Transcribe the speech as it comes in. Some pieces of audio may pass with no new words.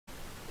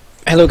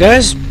Hello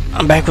guys,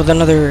 I'm back with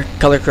another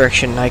color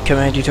correction. I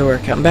command you to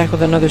work. I'm back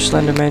with another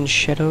Slenderman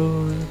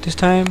shadow this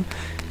time.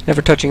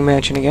 Never touching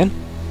mansion again.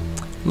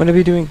 I'm gonna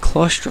be doing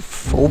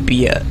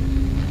Claustrophobia.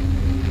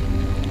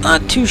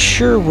 Not too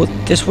sure what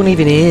this one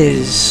even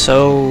is,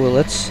 so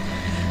let's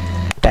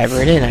dive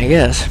right in, I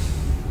guess.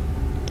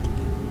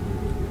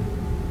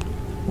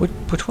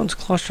 Which one's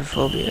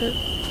Claustrophobia?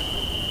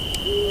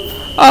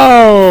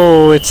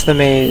 Oh, it's the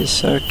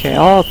maze. Okay,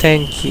 all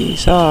 10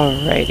 keys.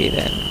 Alrighty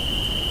then.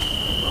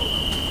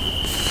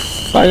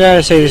 I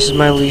gotta say this is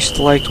my least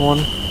liked one.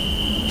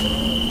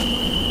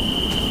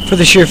 For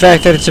the sheer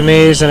fact that it's a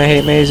maze, and I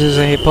hate mazes,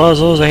 I hate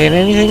puzzles, I hate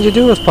anything to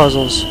do with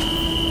puzzles.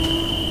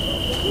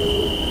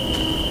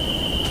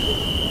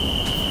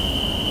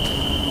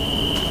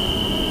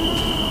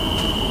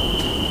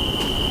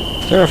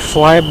 Is there a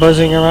fly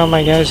buzzing around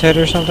my guy's head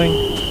or something?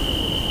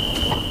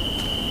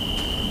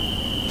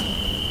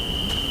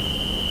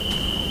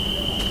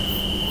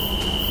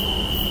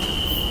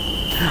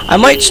 I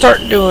might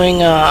start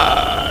doing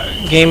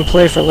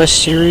gameplay for less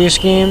serious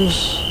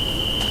games,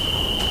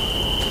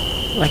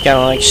 like I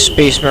don't know, like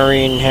Space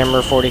Marine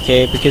Hammer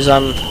 40K, because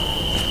I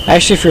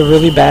actually feel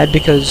really bad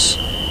because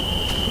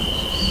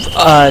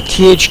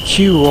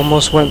THQ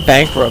almost went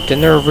bankrupt,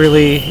 and they're a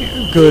really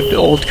good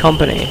old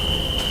company,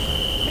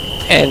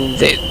 and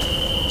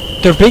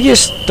their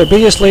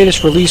biggest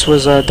latest release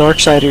was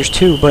Darksiders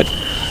 2, but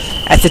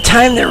at the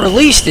time they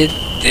released it,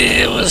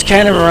 it was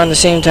kind of around the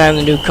same time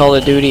the new Call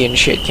of Duty and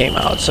shit came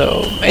out,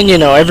 so, and you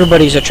know,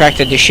 everybody's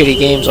attracted to shitty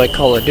games like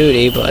Call of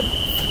Duty, but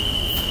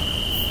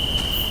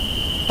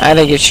I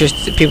think it's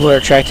just that people are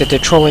attracted to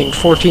trolling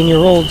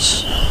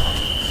 14-year-olds.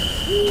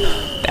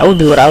 That would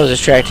be what I was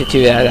attracted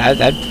to.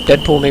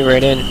 That'd pull me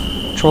right in.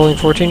 Trolling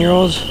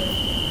 14-year-olds.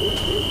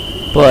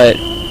 But,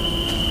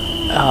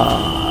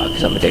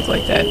 because I'm a dick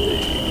like that.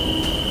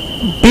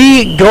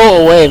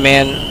 Go away,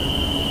 man.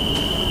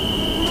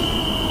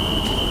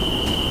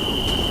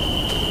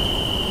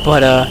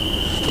 But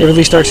they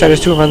released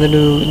Darksiders 2 around the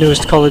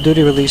newest Call of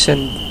Duty release,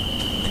 and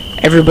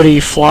everybody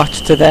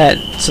flocked to that.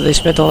 So they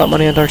spent all that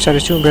money on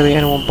Darksiders 2, and barely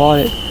anyone bought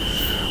it.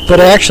 But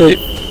actually,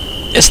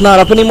 it's not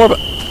up anymore. But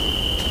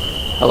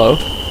hello.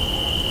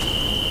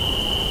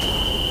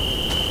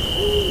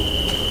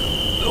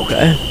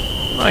 Okay.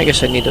 Well, I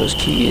guess I need those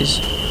keys.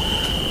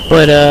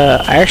 But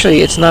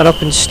it's not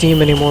up in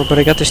Steam anymore. But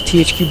I got this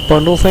THQ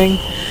bundle thing.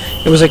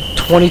 It was like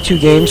 22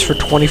 games for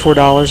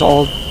 $24,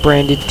 all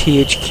branded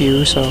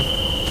THQ. So.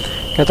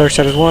 Got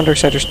Darksiders 1,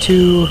 Darksiders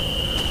 2,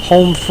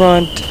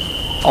 Homefront,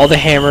 all the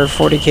Hammer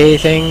 40K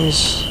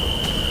things,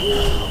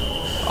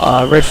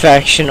 Red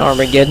Faction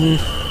Armageddon.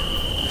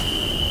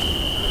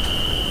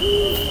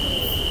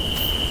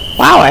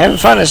 Wow, I haven't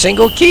found a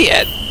single key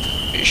yet.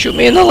 Shoot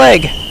me in the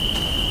leg.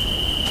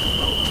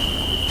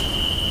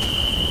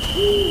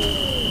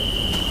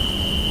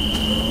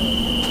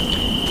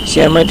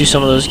 See, I might do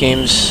some of those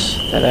games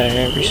that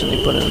I recently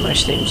put in my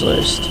Steam's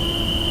list.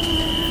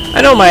 I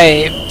know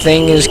my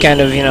thing is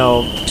kind of, you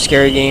know,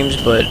 scary games,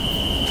 but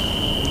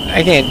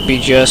I can't be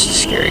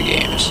just scary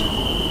games.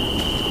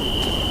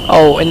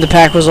 Oh, and the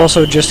pack was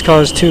also Just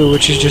Cause 2,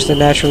 which is just a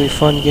naturally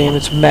fun game.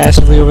 It's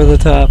massively over the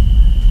top.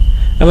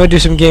 I'm gonna do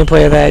some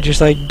gameplay of that,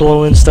 just like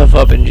blowing stuff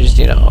up and just,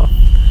 you know,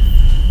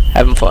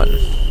 having fun.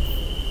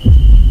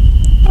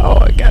 Oh,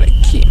 I got a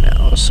key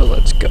now, so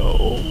let's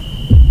go.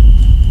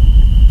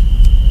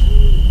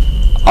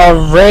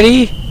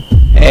 Already?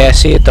 Hey, I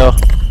see it though.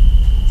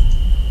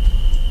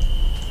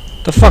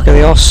 The fuck, are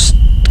they all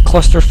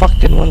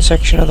cluster-fucked in one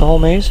section of the whole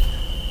maze?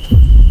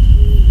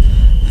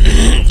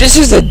 This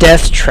is a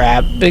death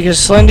trap, because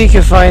Slendy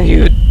can find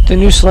you, the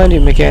new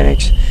Slendy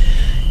mechanics.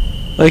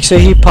 Like, say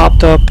he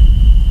popped up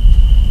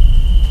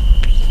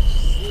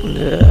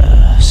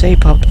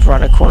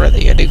around a corner that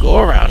you had to go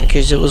around,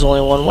 because it was only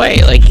one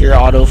way, like, you're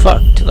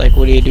auto-fucked. Like,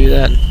 what do you do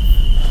then?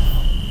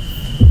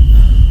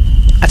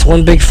 That's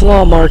one big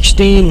flaw, Mark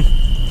Steen.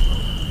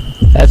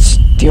 That's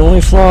the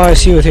only flaw I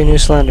see with your new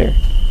Slender.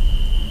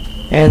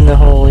 And the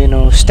whole, you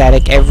know,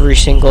 static every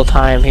single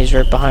time he's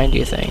right behind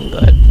you thing,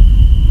 but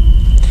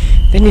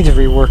they need to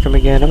rework him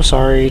again. I'm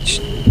sorry, it's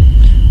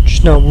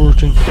just not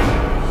working.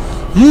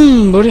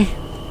 Buddy.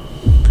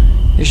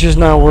 It's just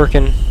not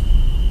working.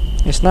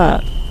 It's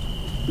not.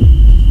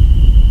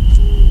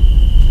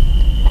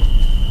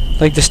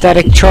 Like the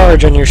static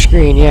charge on your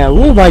screen, yeah.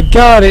 Oh my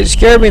god, it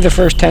scared me the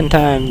first 10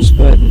 times,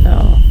 but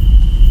no.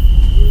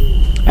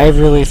 I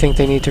really think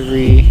they need to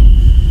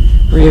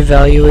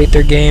reevaluate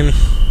their game.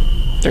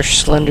 Their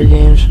Slender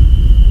games.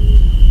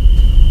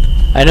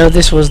 I know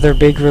this was their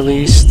big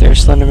release, their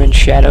Slenderman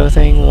Shadow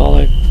thing with all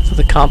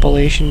the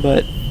compilation,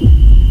 but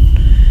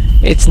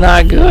it's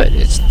not good.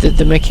 It's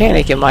the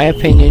mechanic, in my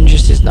opinion,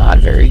 just is not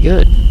very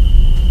good.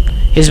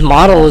 His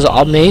model is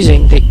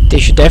amazing. They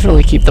should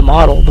definitely keep the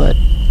model, but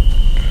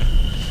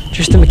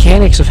just the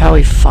mechanics of how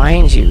he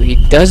finds you. He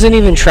doesn't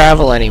even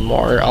travel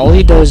anymore. All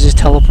he does is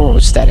teleport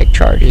with static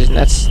charges, and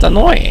that's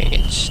annoying.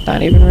 It's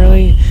not even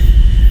really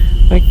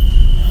like.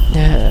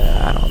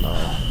 I don't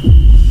know.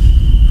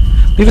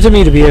 Leave it to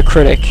me to be a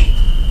critic.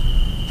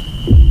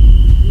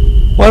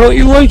 Why don't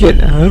you like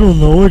it? I don't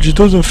know, it just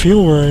doesn't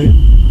feel right.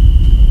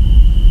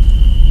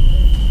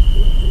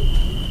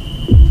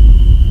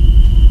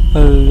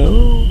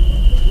 Hello?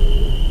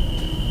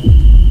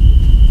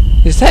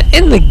 Is that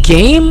in the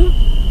game?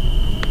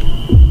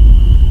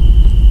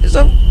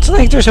 It's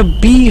like there's a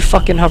bee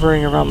fucking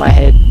hovering around my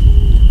head.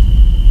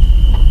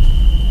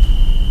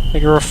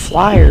 Like you're a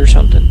fly or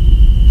something.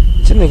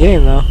 It's in the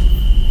game though.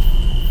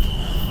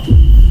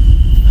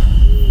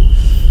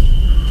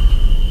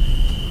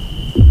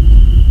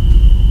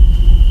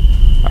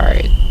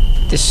 Alright.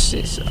 This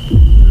is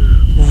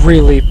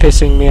really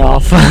pissing me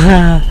off.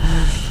 Yeah,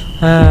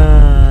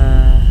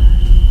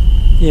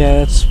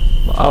 that's...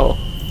 Oh.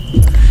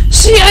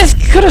 See, I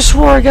could have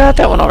swore I got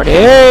that one already.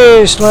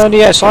 Hey,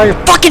 Slendy, I saw your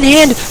fucking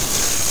hand!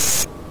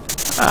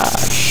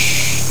 Ah,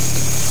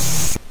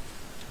 shh.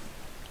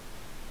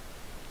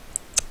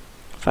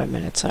 5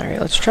 minutes, alright,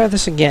 let's try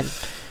this again.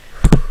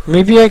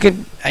 Maybe I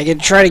could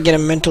try to get a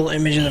mental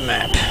image of the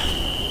map.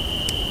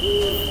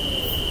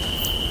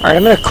 Alright,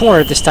 I'm in a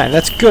corner this time,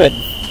 that's good.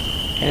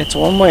 And it's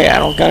one way, I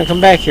don't gotta come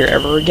back here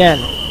ever again.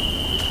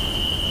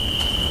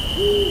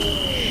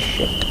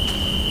 Shit.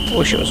 I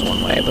wish it was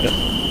one way, but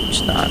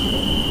it's not.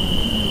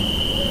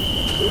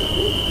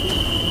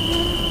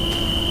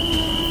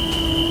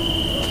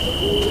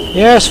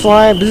 Yes,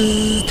 fly,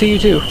 bzzz, to you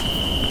too.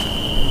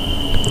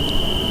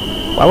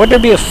 Why would there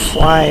be a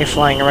fly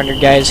flying around your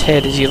guy's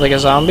head? Is he like a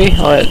zombie?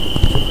 Oh,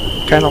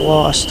 kinda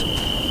lost.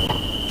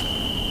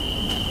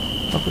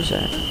 What was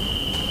that?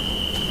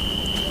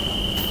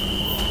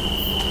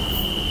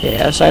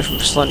 Yeah, aside from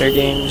Slender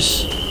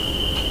games,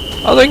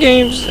 other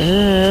games,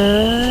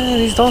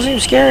 these don't seem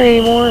scary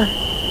anymore.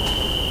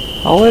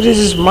 All it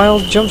is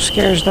mild jump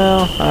scares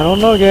now. I don't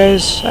know,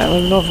 guys. I don't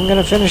even know if I'm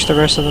gonna finish the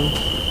rest of them.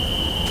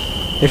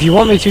 If you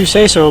want me to,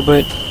 say so,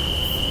 but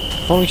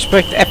don't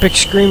expect epic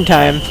scream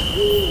time.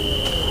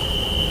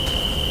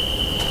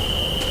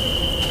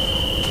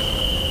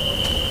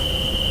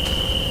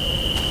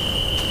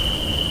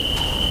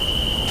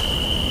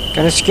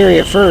 Kinda scary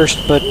at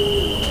first, but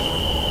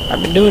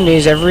I've been doing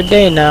these every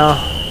day now.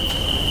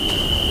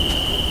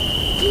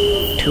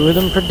 2 of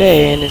them per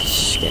day, and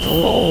it's getting a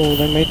little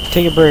old. I might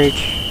take a break,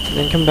 and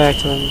then come back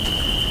to them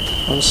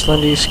when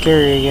Slendy is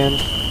scary again.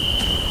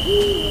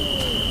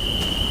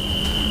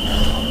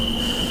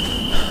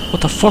 What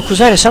the fuck was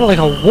that? It sounded like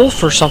a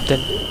wolf or something.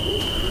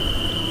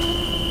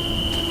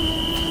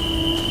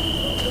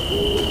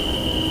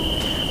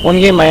 One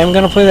game I am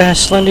gonna play that has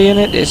Slendy in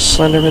it is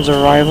Slenderman's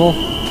Arrival.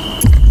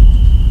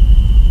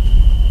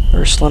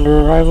 Or Slender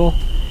Arrival.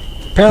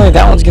 Apparently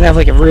that one's gonna have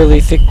like a really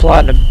thick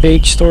plot and a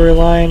big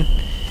storyline.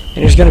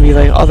 And there's gonna be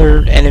like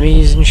other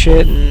enemies and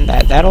shit, and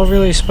that'll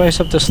really spice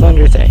up the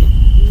Slender thing.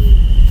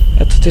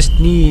 That's what this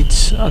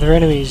needs, other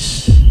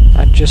enemies.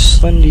 Not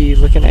just Slendy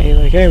looking at you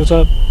like, hey, what's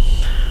up?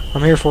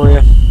 I'm here for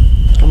you.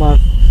 Come on.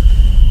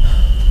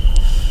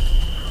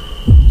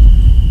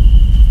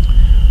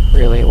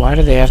 Really, why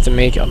do they have to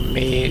make a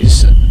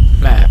maze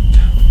map?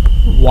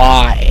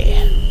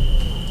 Why?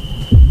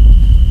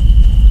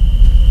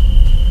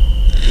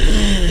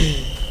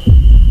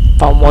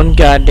 Found 1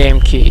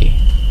 goddamn key.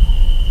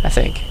 I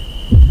think.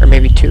 Or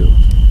maybe 2.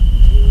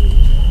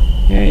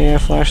 Yeah,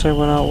 flashlight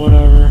went out,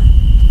 whatever.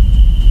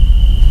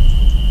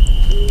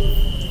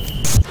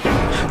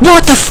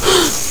 What the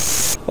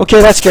f-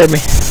 Okay, that scared me.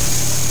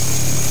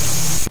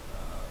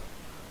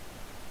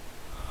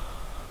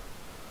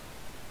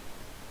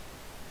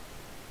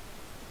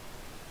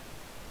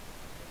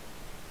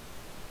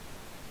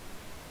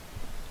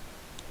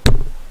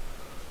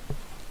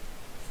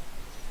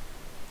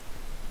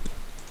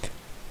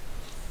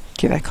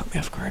 Okay, that caught me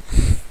off guard.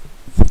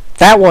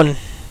 That one!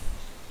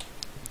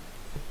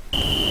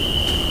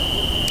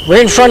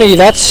 Right in front of you,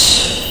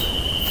 that's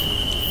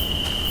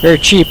very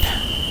cheap.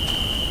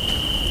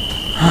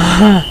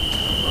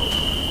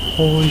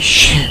 Holy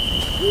shit.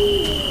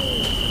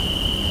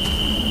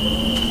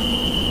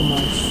 Oh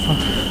my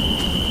fuck.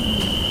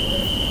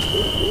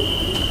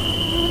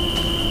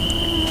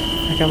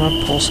 I got my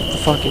pulse up the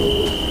fucking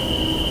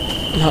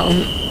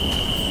mountain.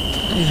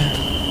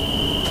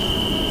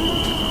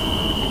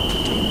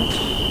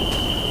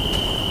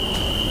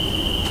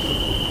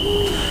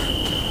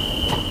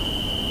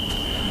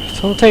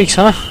 That's all it takes,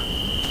 huh?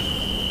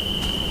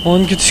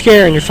 One good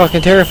scare and you're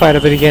fucking terrified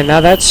of it again.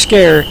 Now that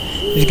scare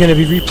is gonna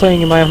be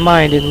replaying in my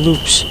mind in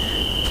loops.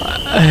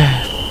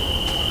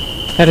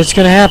 That it's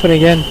gonna happen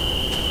again.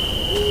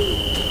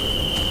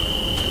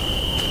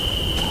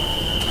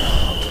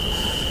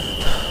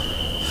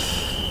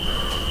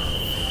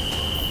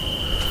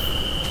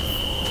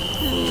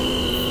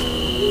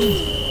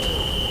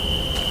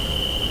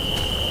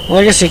 Well,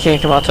 I guess he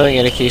can't come out till I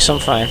get a key, so I'm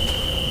fine.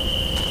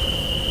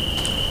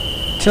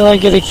 Till I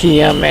get a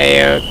key, I'm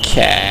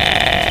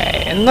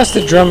a-okay. Unless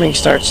the drumming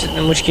starts,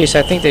 in which case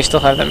I think they still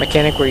have that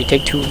mechanic where you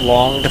take too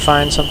long to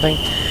find something.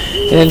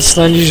 And then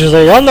Slendy's just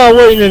like, I'm not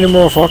waiting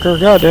anymore, fucker.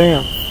 God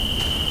damn.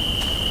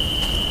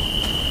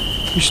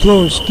 You're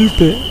slow and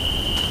stupid.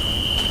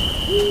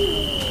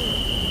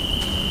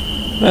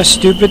 That's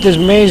stupid. This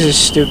maze is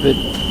stupid.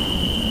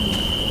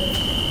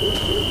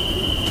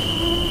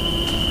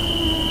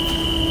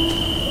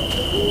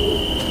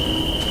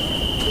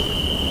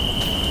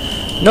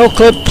 No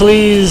clip,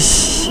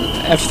 please.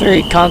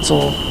 F3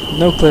 console.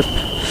 No clip.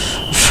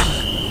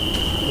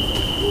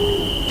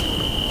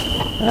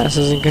 This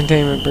isn't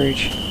containment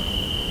breach.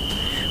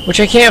 Which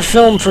I can't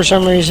film for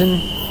some reason.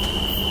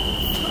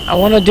 I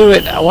want to do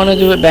it. I want to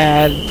do it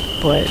bad,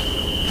 but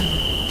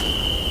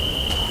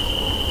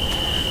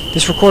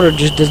this recorder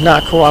just does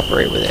not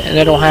cooperate with it. And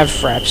I don't have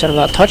fraps, and I'm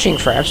not touching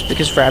fraps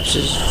because fraps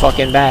is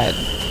fucking bad.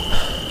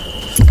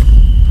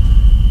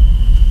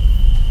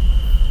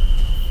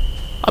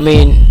 I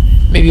mean,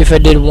 maybe if I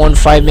did one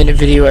 5-minute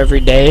video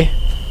every day,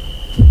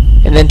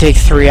 and then take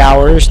 3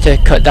 hours to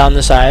cut down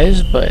the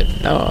size, but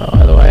no,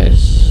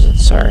 otherwise,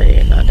 sorry,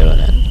 I'm not doing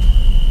it.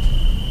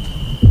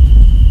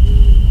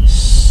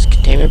 This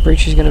containment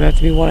breach is going to have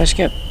to be one I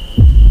skip.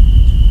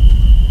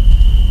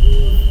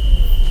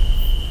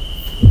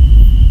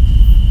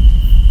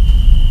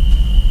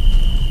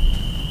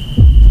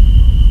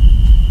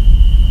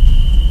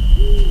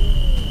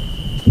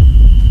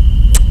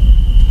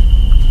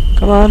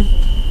 Come on.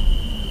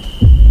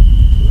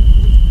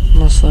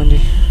 Come on,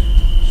 Slendy.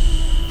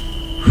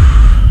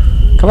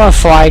 Come on,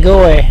 fly, go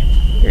away.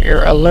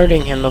 You're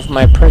alerting him of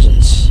my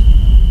presence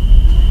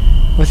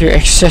with your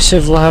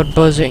excessive loud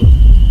buzzing.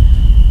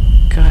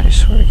 God, I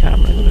swear to God,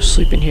 I'm gonna go to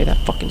sleep and hear that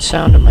fucking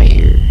sound in my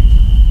ear.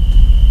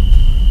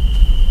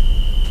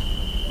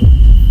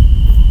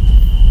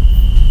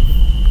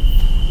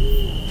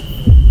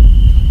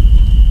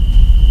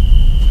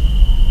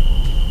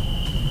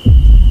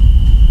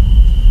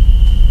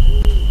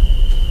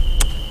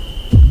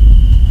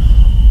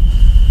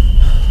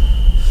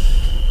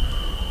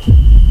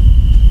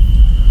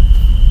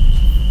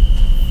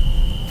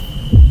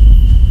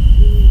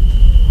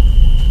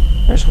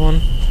 There's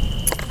one.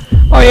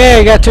 Oh yeah,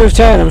 I got 2 of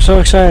 10. I'm so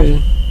excited.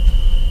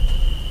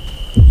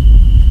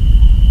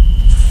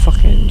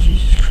 Fucking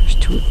Jesus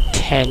Christ, 2 of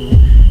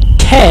 10.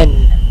 10!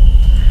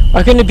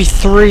 Why couldn't it be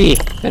 3?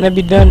 Then I'd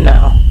be done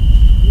now.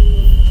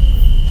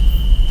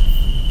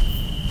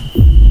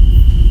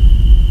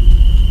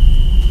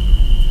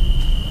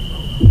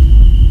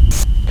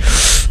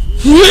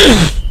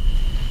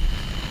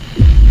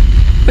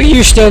 Look at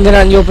you standing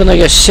out in the open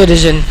like a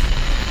citizen.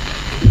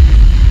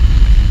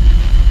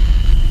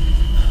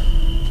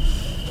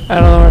 I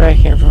don't know where that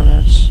came from.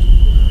 That's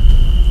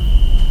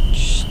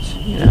just,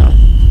 you know,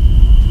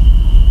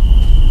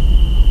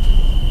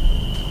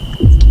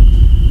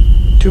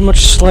 too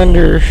much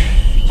Slender.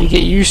 You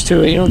get used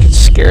to it. You don't get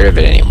scared of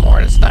it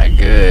anymore. It's not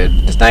good.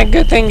 It's not a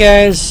good thing,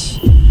 guys.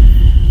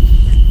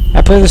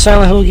 I play the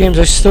Silent Hill games.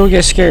 I still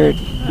get scared.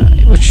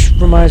 Which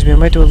reminds me, I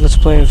might do a Let's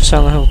Play of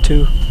Silent Hill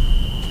 2.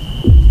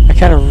 I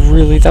kind of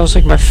really, that was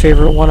like my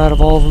favorite one out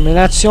of all of them, and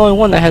that's the only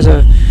one that has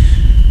a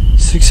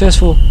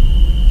successful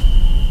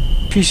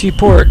PC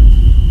port.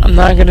 I'm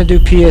not gonna do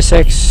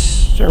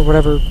PSX or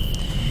whatever,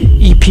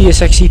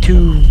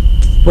 EPSXE2,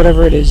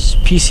 whatever it is,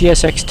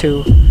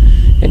 PCSX2,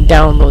 and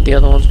download the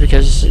other ones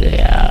because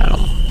yeah, I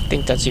don't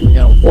think that's even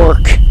gonna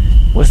work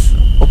with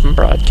Open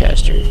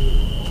Broadcaster.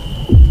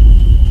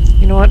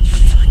 You know what?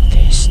 Fuck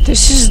this.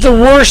 This is the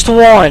worst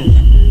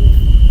one.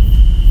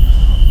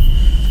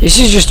 This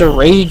is just a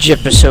rage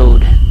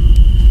episode.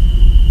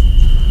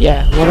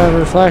 Yeah,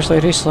 whatever.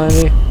 Flashlight. Hey,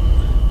 Slendy.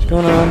 What's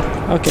going on?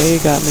 Okay, you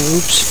got me.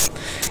 Oops.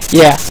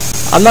 Yeah,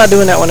 I'm not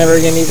doing that one ever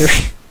again either.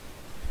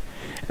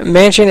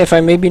 Mansion, if I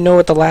maybe know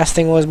what the last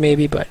thing was,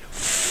 maybe, but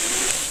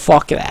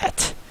fuck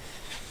that.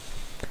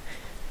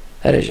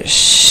 That is just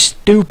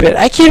stupid.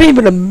 I can't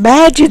even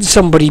imagine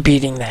somebody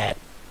beating that.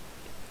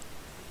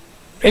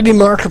 Maybe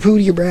Mark or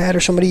Pooty or Brad or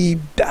somebody,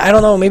 I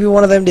don't know, maybe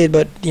one of them did,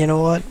 but you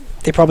know what?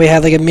 They probably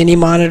had like a mini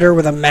monitor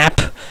with a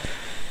map.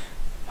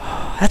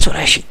 Oh, that's what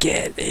I should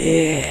get.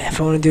 Yeah,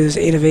 if I want to do this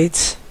 8 of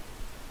 8s.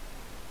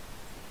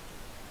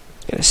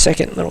 Get a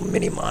second little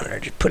mini monitor,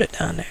 just put it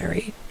down there,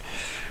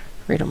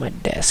 right on my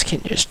desk,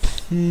 and just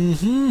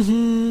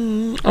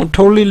I'm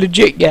totally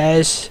legit,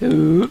 guys.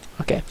 Ooh.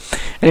 Okay,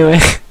 anyway.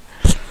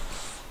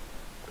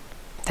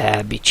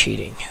 That'd be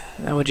cheating.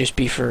 That would just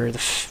be for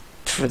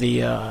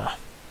the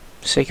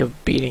sake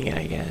of beating it,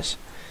 I guess.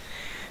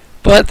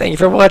 But thank you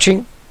for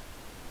watching.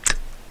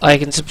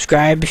 Like and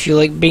subscribe if you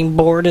like being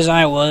bored as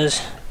I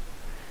was,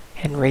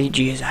 and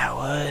ragey as I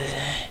was.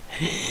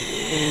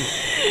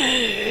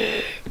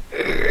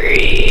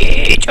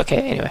 Okay,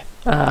 anyway.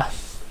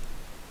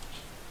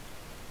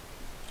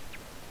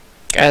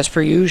 As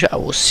per usual, I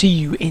will see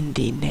you in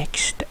the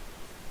next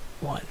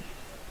one.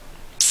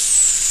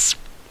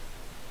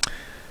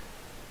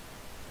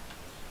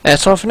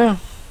 That's all for now.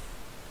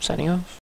 Signing off.